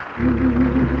What's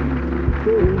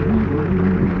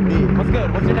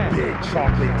good? What's your name? Big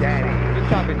Chocolate Daddy. Big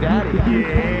Chocolate Daddy. Yeah.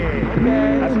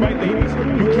 Okay. That's right, ladies.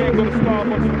 You can't go to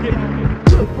Starbucks and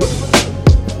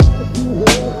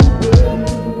get